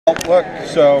Look,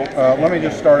 let me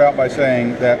just start out by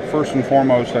saying that first and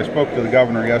foremost, I spoke to the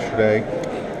governor yesterday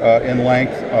in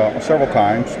length several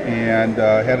times and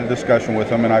had a discussion with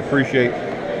him, and I appreciate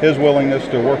his willingness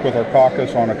to work with our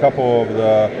caucus on a couple of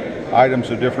the items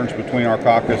of difference between our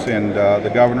caucus and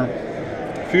the governor.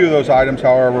 A few of those items,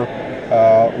 however,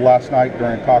 last night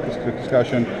during caucus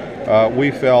discussion, we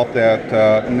felt that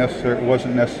it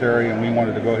wasn't necessary, and we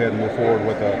wanted to go ahead and move forward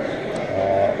with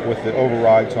the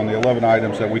overrides on the 11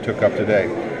 items that we took up today.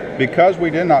 Because we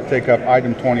did not take up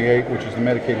item 28, which is the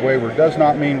Medicaid waiver, does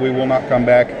not mean we will not come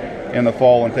back in the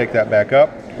fall and take that back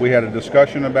up. We had a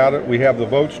discussion about it. We have the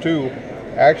votes to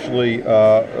actually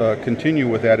continue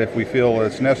with that if we feel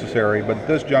it's necessary. But at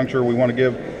this juncture, we want to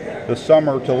give the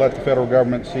summer to let the federal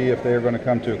government see if they are going to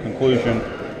come to a conclusion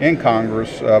in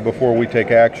Congress before we take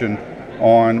action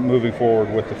on moving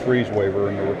forward with the freeze waiver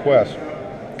and the request.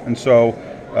 And so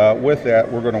with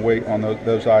that, we're going to wait on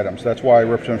those items. That's why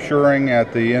Representative Schuring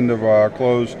at the end of our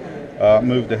close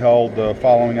moved to hold the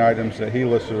following items that he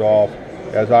listed off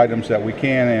as items that we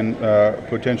can and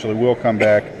potentially will come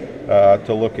back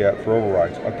to look at for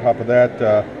overrides. On top of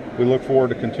that, we look forward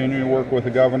to continuing to work with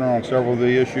the governor on several of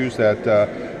the issues that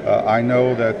I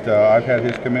know that I've had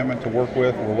his commitment to work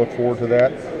with. We'll look forward to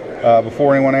that.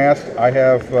 Before anyone asks,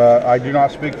 I do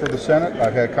not speak for the Senate.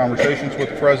 I've had conversations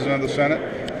with the President of the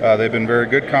Senate. They've been very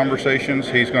good conversations.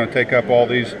 He's going to take up all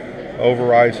these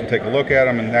overrides and take a look at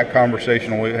them, and that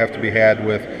conversation will have to be had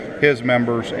with his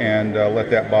members and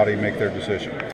let that body make their decision.